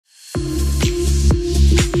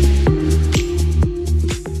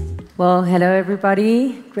Well, hello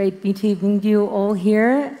everybody. Great meeting you all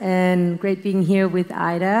here, and great being here with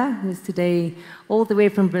Ida, who's today all the way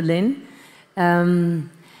from Berlin. And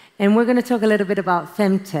we're going to talk a little bit about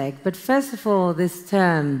femtech. But first of all, this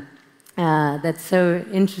term that's so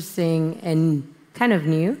interesting and kind of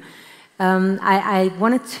new. I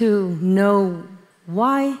wanted to know,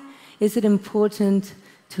 why is it important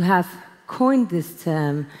to have coined this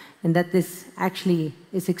term, and that this actually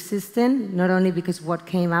is existent, not only because what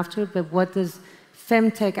came after it, but what does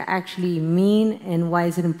femtech actually mean, and why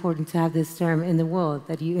is it important to have this term in the world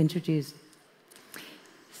that you introduced?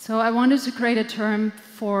 So I wanted to create a term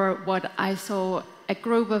for what I saw a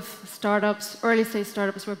group of startups, early-stage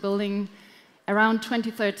startups, were building around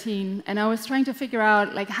 2013, and I was trying to figure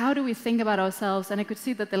out, like, how do we think about ourselves? And I could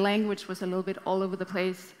see that the language was a little bit all over the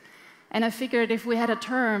place. And I figured if we had a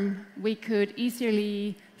term, we could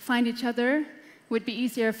easily find each other. It would be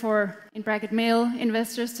easier for, in bracket, male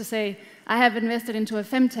investors to say, I have invested into a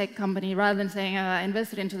femtech company, rather than saying, I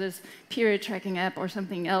invested into this period tracking app or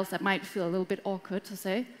something else that might feel a little bit awkward to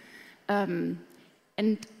say. And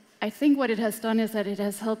I think what it has done is that it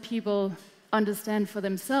has helped people understand for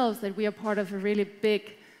themselves that we are part of a really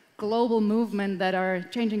big global movement that are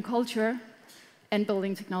changing culture and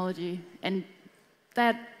building technology. And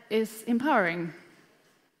that is empowering.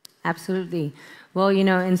 Absolutely. Well, you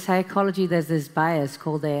know, in psychology, there's this bias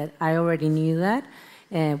called the I already knew that.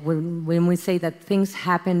 When we say that things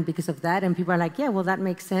happen because of that, and people are like, yeah, well, that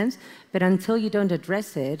makes sense. But until you don't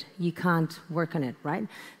address it, you can't work on it, right?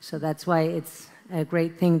 So that's why it's a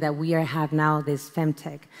great thing that we have now this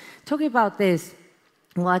femtech. Talking about this,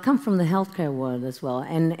 well, I come from the healthcare world as well,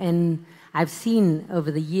 and I've seen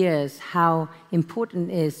over the years how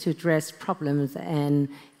important it is to address problems and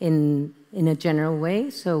in a general way.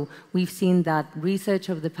 So we've seen that research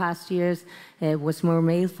over the past years was more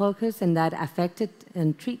male-focused, and that affected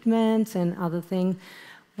treatments and other things.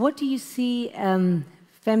 What do you see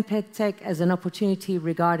femtech as an opportunity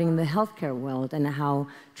regarding the healthcare world, and how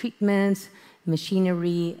treatments,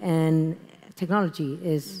 machinery, and technology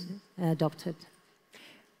is adopted?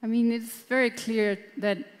 I mean, it's very clear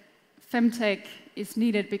that femtech is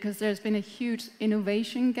needed because there's been a huge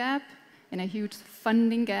innovation gap and a huge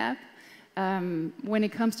funding gap when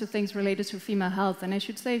it comes to things related to female health. And I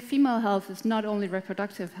should say female health is not only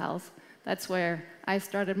reproductive health. That's where I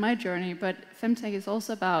started my journey. But femtech is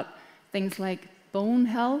also about things like bone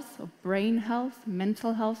health, or brain health,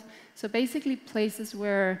 mental health. So basically places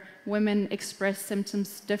where women express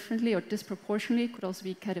symptoms differently or disproportionately. It could also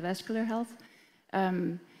be cardiovascular health.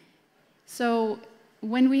 So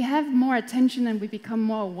when we have more attention and we become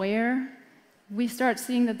more aware, we start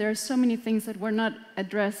seeing that there are so many things that were not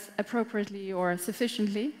addressed appropriately or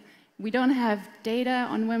sufficiently. We don't have data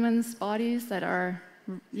on women's bodies that are,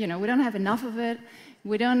 we don't have enough of it.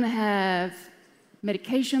 We don't have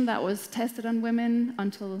medication that was tested on women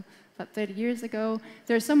until about 30 years ago.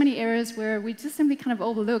 There are so many areas where we just simply kind of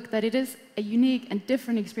overlook that it is a unique and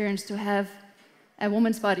different experience to have a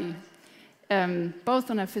woman's body. Both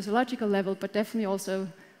on a physiological level, but definitely also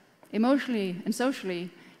emotionally and socially.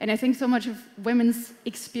 And I think so much of women's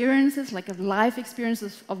experiences, like of life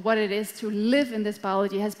experiences of what it is to live in this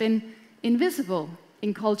biology, has been invisible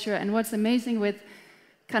in culture. And what's amazing with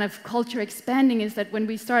kind of culture expanding is that when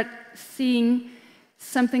we start seeing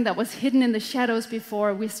something that was hidden in the shadows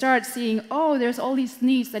before, we start seeing, oh, there's all these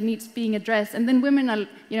needs that needs being addressed. And then women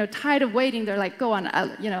are, tired of waiting. They're like, go on,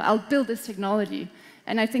 I'll build this technology.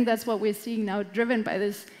 And I think that's what we're seeing now, driven by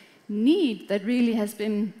this need that really has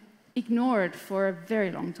been ignored for a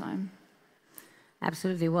very long time.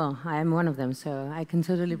 Absolutely. Well, I am one of them, so I can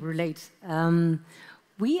totally relate.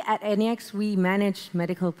 We at NEX, we manage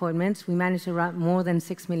medical appointments. We manage around more than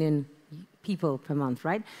 6 million people per month,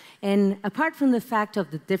 right? And apart from the fact of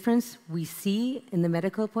the difference we see in the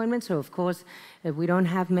medical appointments, so of course, we don't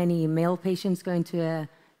have many male patients going to a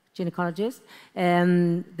gynecologist.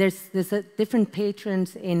 There's a different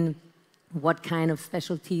patrons in what kind of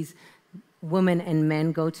specialties women and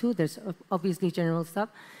men go to. There's obviously general stuff.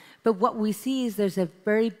 But what we see is there's a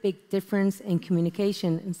very big difference in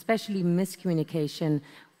communication, especially miscommunication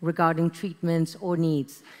regarding treatments or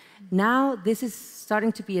needs. Now, this is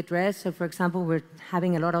starting to be addressed. So, for example, we're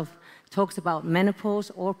having a lot of talks about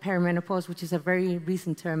menopause or perimenopause, which is a very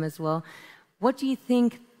recent term as well. What do you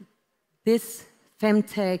think this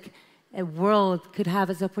femtech world could have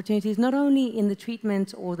as opportunities, not only in the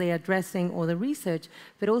treatment or the addressing or the research,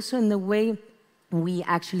 but also in the way we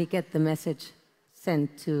actually get the message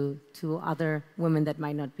sent to other women that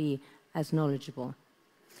might not be as knowledgeable?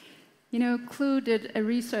 Clue did a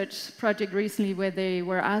research project recently where they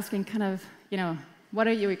were asking kind of, what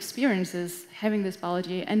are your experiences having this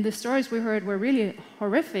biology? And the stories we heard were really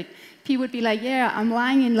horrific. People would be like, yeah, I'm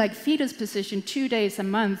lying in like fetus position 2 days a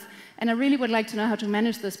month, and I really would like to know how to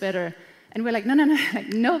manage this better. And we're like, no, no, no,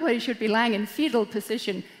 like, nobody should be lying in fetal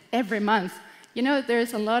position every month. You know,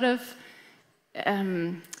 there's a lot of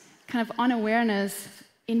kind of unawareness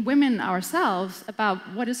in women ourselves about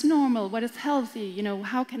what is normal, what is healthy, you know,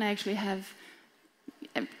 how can I actually have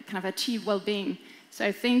kind of achieve well-being. So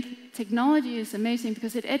I think technology is amazing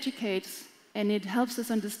because it educates and it helps us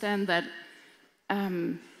understand that,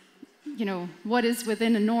 you know, what is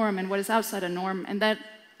within a norm and what is outside a norm. And that,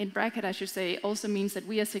 in bracket, I should say, also means that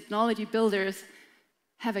we as technology builders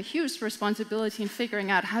have a huge responsibility in figuring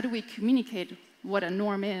out how do we communicate what a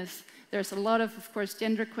norm is. There's a lot of course,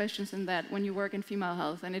 gender questions in that when you work in female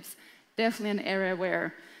health, and it's definitely an area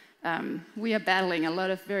where we are battling a lot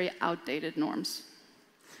of very outdated norms.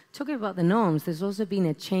 Talking about the norms, there's also been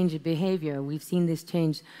a change in behavior. We've seen this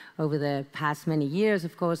change over the past many years,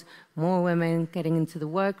 of course, more women getting into the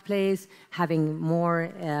workplace, having more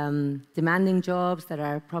demanding jobs that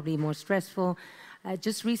are probably more stressful.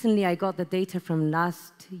 Just recently, I got the data from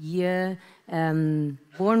last year,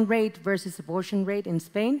 born rate versus abortion rate in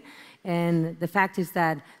Spain. And the fact is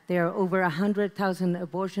that there are over 100,000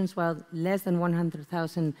 abortions, while less than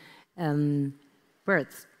 100,000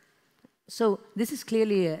 births. So this is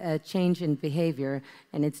clearly a change in behavior,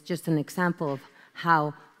 and it's just an example of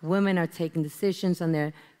how women are taking decisions and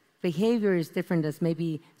their behavior is different as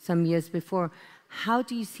maybe some years before. How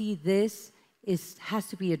do you see this has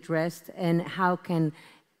to be addressed, and how can,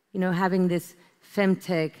 you know, having this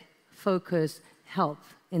femtech focus help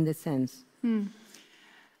in this sense?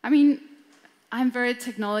 I mean, I'm very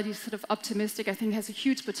technology sort of optimistic. I think it has a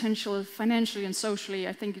huge potential financially and socially.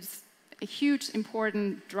 I think it's a huge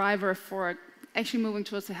important driver for actually moving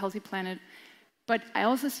towards a healthy planet. But I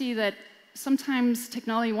also see that sometimes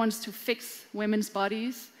technology wants to fix women's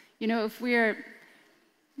bodies. You know, if we're,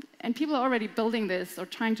 and people are already building this or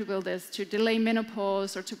trying to build this to delay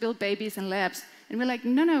menopause or to build babies in labs. And we're like,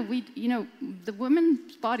 no, no, you know, the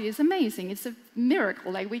woman's body is amazing. It's a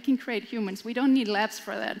miracle. Like, we can create humans. We don't need labs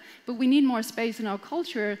for that. But we need more space in our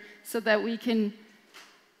culture so that we can,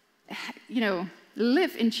 you know,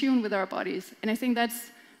 live in tune with our bodies. And I think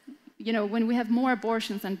that's, you know, when we have more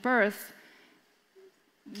abortions than births,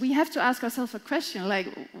 we have to ask ourselves a question, like,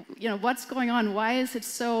 you know, what's going on? Why is it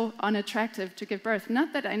so unattractive to give birth?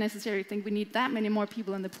 Not that I necessarily think we need that many more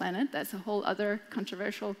people on the planet. That's a whole other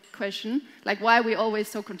controversial question. Like, why are we always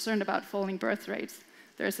so concerned about falling birth rates?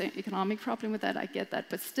 There's an economic problem with that, I get that,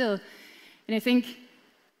 but still. And I think,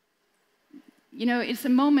 you know, it's a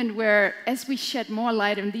moment where, as we shed more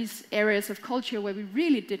light on these areas of culture where we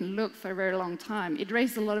really didn't look for a very long time, it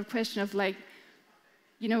raised a lot of questions of, like,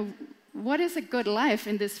 you know, what is a good life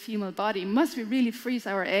in this female body? Must we really freeze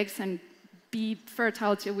our eggs and be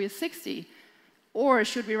fertile till we're 60? Or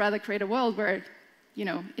should we rather create a world where, you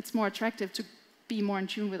know, it's more attractive to be more in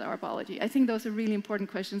tune with our biology? I think those are really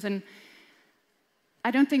important questions, and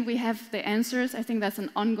I don't think we have the answers. I think that's an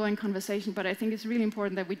ongoing conversation, but I think it's really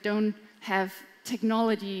important that we don't have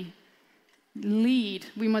technology lead.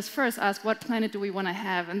 We must first ask, what planet do we want to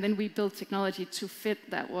have? And then we build technology to fit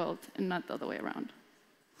that world and not the other way around.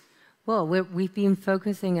 Well, we've been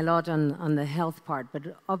focusing a lot on the health part, but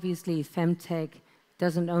obviously femtech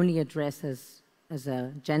doesn't only address as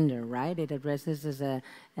a gender, right? It addresses as a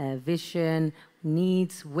vision,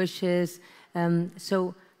 needs, wishes.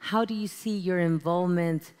 So how do you see your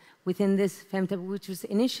involvement within this femtech, which was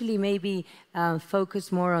initially maybe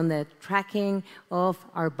focused more on the tracking of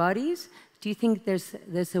our bodies? Do you think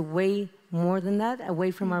there's a way more than that, away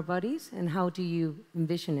from our bodies? And how do you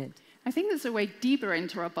envision it? I think there's a way deeper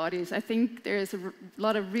into our bodies. I think there is a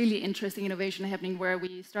lot of really interesting innovation happening where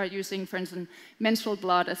we start using, for instance, menstrual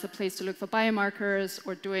blood as a place to look for biomarkers,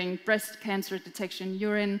 or doing breast cancer detection in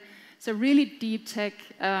urine. So really deep tech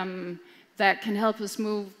that can help us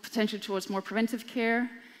move potentially towards more preventive care.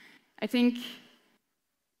 I think,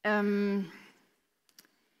 you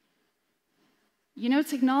know,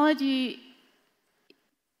 technology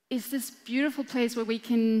is this beautiful place where we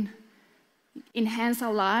can enhance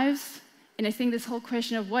our lives. And I think this whole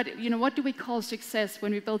question of what do we call success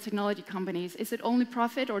when we build technology companies? Is it only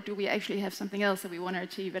profit, or do we actually have something else that we want to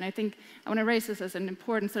achieve? And I think I want to raise this as an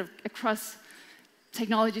important sort of across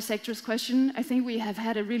technology sectors question. I think we have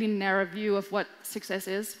had a really narrow view of what success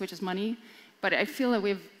is, which is money. But I feel that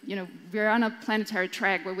we're on a planetary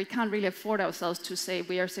track where we can't really afford ourselves to say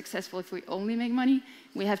we are successful if we only make money.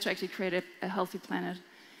 We have to actually create a healthy planet.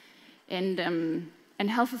 And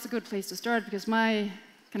health is a good place to start, because my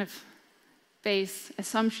kind of base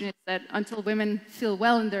assumption is that until women feel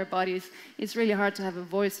well in their bodies, it's really hard to have a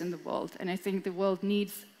voice in the world. And I think the world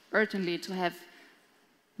needs urgently to have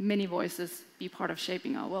many voices be part of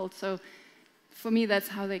shaping our world. So for me, that's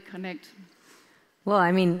how they connect. Well,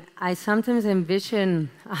 I mean, I sometimes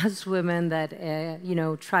envision us women that,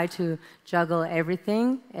 try to juggle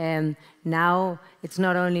everything. And now it's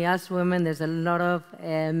not only us women, there's a lot of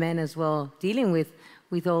men as well dealing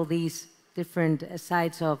with all these different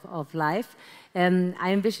sides of life.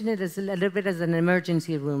 I envision it as a little bit as an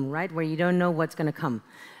emergency room, right, where you don't know what's going to come.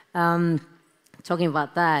 Talking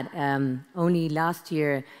about that, only last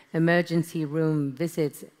year, emergency room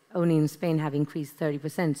visits only in Spain have increased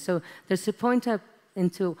 30%. So there's a point up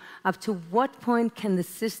to what point can the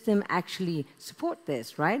system actually support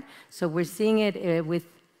this, right? So we're seeing it with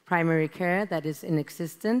primary care that is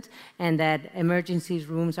inexistent and that emergency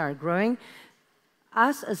rooms are growing.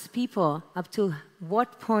 Us as people, up to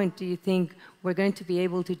what point do you think we're going to be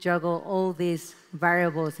able to juggle all these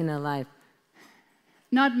variables in our life?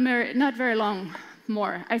 Not very long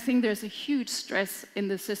more. I think there's a huge stress in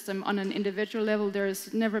the system on an individual level.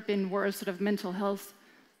 There's never been worse sort of mental health,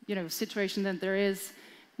 situation than there is.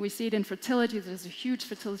 We see it in fertility. There's a huge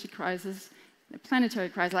fertility crisis, a planetary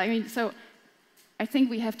crisis. So I think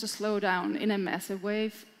we have to slow down in a massive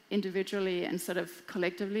way, individually and sort of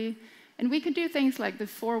collectively. And we can do things like the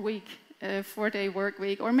 4-day work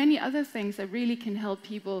week, or many other things that really can help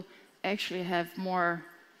people actually have more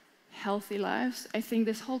healthy lives. I think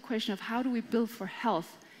this whole question of how do we build for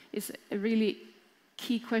health is a really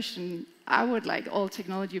key question I would like all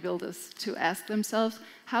technology builders to ask themselves.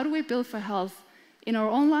 How do we build for health in our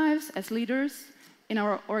own lives as leaders, in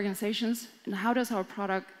our organizations, and how does our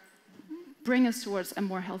product bring us towards a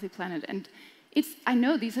more healthy planet? And I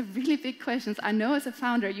know these are really big questions. I know as a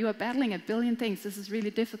founder, you are battling a billion things. This is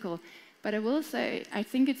really difficult. But I will say, I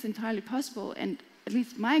think it's entirely possible. And at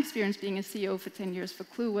least my experience being a CEO for 10 years for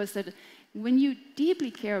Clue was that when you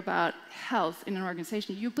deeply care about health in an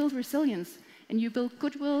organization, you build resilience, and you build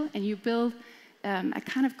goodwill, and you build a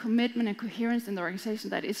kind of commitment and coherence in the organization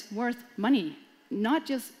that is worth money. Not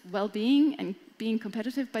just well-being and being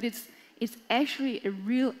competitive, but it's actually a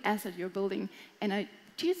real asset you're building. And I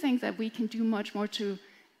do think that we can do much more to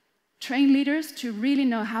train leaders to really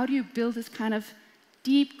know how do you build this kind of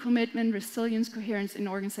deep commitment, resilience, coherence in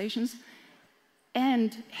organizations.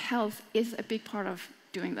 And health is a big part of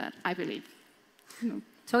doing that, I believe.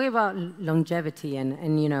 Talking about longevity and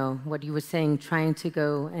what you were saying, trying to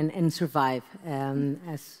go and survive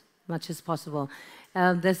as much as possible.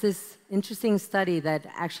 There's this interesting study that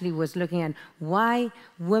actually was looking at why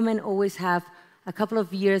women always have a couple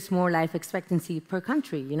of years more life expectancy per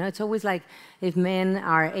country. It's always like if men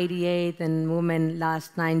are 88 and women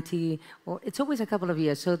last 90, or it's always a couple of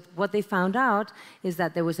years. So what they found out is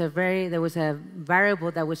that there was a variable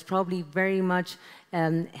that was probably very much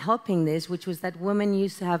helping this, which was that women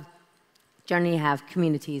used to generally have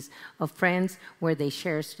communities of friends where they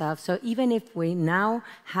share stuff. So even if we now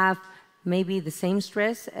have maybe the same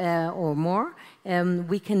stress or more,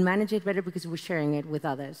 we can manage it better because we're sharing it with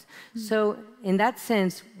others. So in that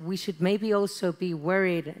sense, we should maybe also be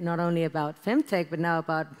worried not only about femtech, but now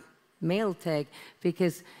about male tech,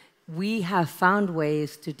 because we have found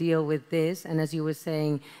ways to deal with this. And as you were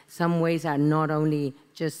saying, some ways are not only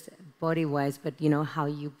just body-wise, but how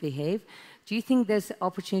you behave. Do you think there's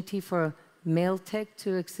opportunity for male tech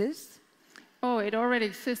to exist? Oh, it already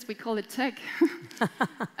exists. We call it tech.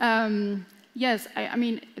 Yes, I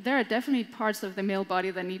mean, there are definitely parts of the male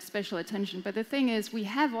body that need special attention. But the thing is, we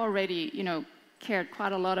have already, cared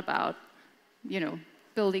quite a lot about,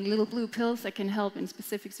 building little blue pills that can help in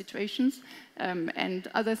specific situations and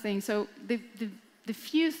other things. So the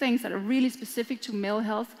few things that are really specific to male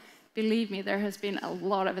health, believe me, there has been a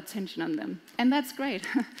lot of attention on them. And that's great.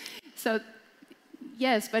 So,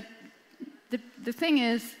 yes, but the thing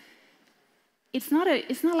is, it's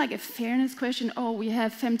not like a fairness question. Oh, we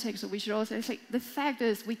have femtech, so we should also. It's like the fact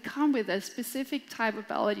is, we come with a specific type of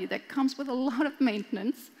biology that comes with a lot of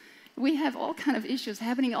maintenance. We have all kind of issues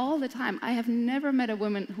happening all the time. I have never met a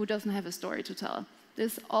woman who doesn't have a story to tell.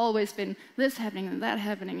 There's always been this happening and that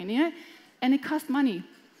happening, and it costs money,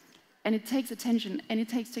 and it takes attention, and it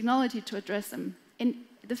takes technology to address them. And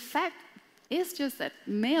the fact is just that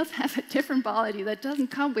males have a different biology that doesn't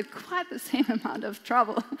come with quite the same amount of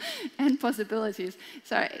trouble and possibilities.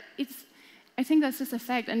 So I think that's just a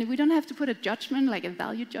fact. And we don't have to put a judgment, like a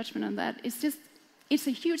value judgment on that. It's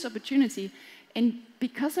a huge opportunity. And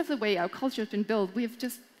because of the way our culture has been built, we've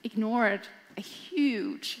just ignored a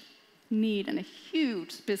huge need and a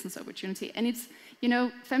huge business opportunity. And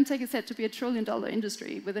femtech is said to be $1 trillion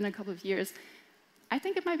industry within a couple of years. I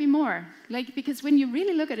think it might be more. Like, because when you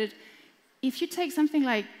really look at it, if you take something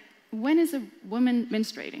like, when is a woman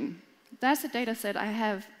menstruating? That's a data set. I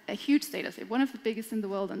have a huge data set, one of the biggest in the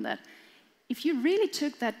world on that. If you really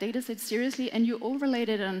took that data set seriously and you overlaid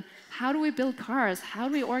it on how do we build cars, how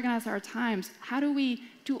do we organize our times, how do we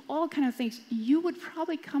do all kind of things, you would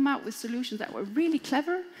probably come out with solutions that were really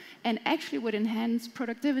clever and actually would enhance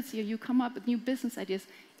productivity, or you come up with new business ideas.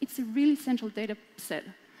 It's a really central data set.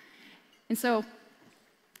 And so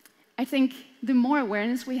I think the more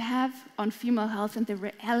awareness we have on female health and the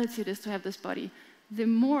reality it is to have this body, the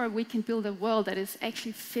more we can build a world that is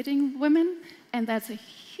actually fitting women, and that's a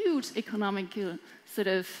huge economical sort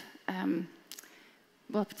of,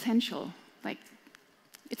 well, potential. Like,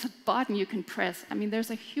 it's a button you can press. I mean, there's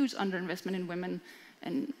a huge underinvestment in women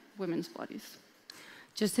and women's bodies.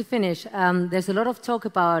 Just to finish, there's a lot of talk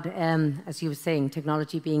about, as you were saying,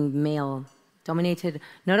 technology being male-dominated,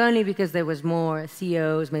 not only because there was more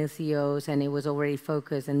CEOs, male CEOs, and it was already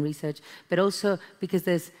focused and research, but also because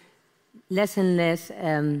there's less and less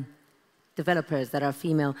developers that are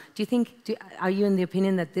female. Do you think, are you in the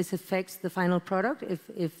opinion that this affects the final product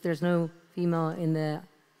if there's no female in the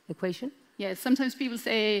equation? Yeah, sometimes people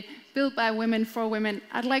say, build by women, for women.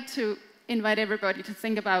 I'd like to invite everybody to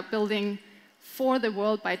think about building for the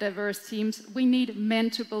world by diverse teams. We need men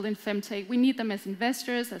to build in Femtech. We need them as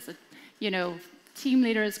investors, as team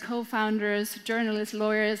leaders, co-founders, journalists,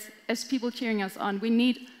 lawyers, as people cheering us on. We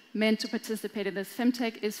need men to participate in this.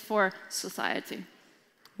 Femtech is for society.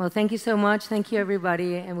 Well, thank you so much. Thank you,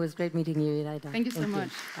 everybody. It was great meeting you, Ida. Thank you so much.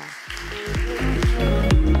 Bye.